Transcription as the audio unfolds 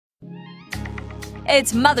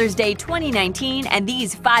It's Mother's Day 2019, and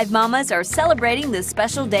these 5 mamas are celebrating this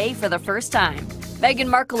special day for the first time. Meghan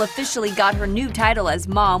Markle officially got her new title as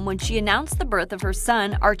mom when she announced the birth of her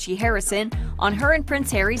son, Archie Harrison, on her and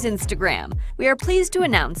Prince Harry's Instagram. "We are pleased to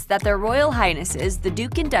announce that their Royal Highnesses, the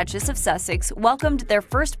Duke and Duchess of Sussex, welcomed their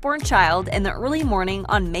firstborn child in the early morning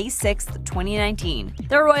on May 6, 2019.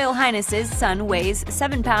 Their Royal Highnesses' son weighs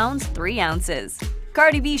 7 pounds 3 ounces.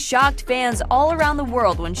 Cardi B shocked fans all around the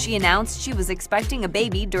world when she announced she was expecting a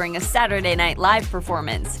baby during a Saturday Night Live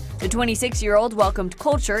performance. The 26-year-old welcomed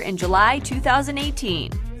Culture in July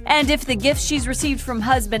 2018. And if the gifts she's received from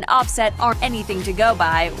husband Offset aren't anything to go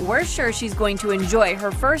by, we're sure she's going to enjoy her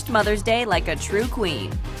first Mother's Day like a true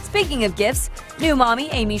queen. Speaking of gifts, new mommy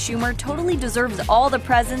Amy Schumer totally deserves all the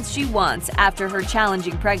presents she wants after her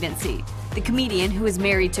challenging pregnancy. The comedian, who is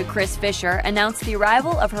married to Chris Fisher, announced the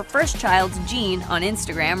arrival of her first child, Jean, on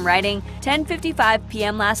Instagram, writing, "10:55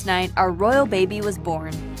 p.m. last night, our royal baby was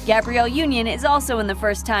born." Gabrielle Union is also in the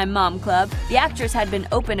first-time mom club. The actress had been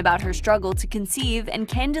open about her struggle to conceive and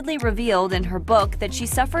candidly revealed in her book that she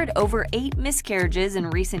suffered over 8 miscarriages in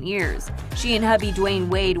recent years. She and hubby Dwayne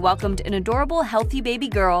Wade welcomed an adorable, healthy baby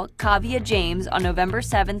girl, Kavia James, on November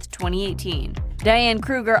 7, 2018. Diane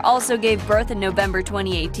Kruger also gave birth in November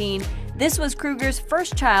 2018. This was Kruger's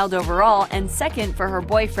first child overall and second for her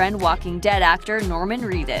boyfriend, Walking Dead actor Norman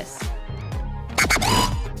Reedus.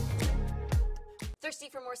 Thirsty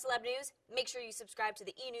for more celeb news? Make sure you subscribe to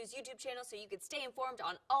the E! News YouTube channel so you can stay informed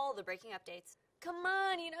on all the breaking updates. Come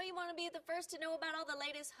on, you know you want to be the first to know about all the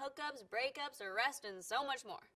latest hookups, breakups, arrests, and so much more.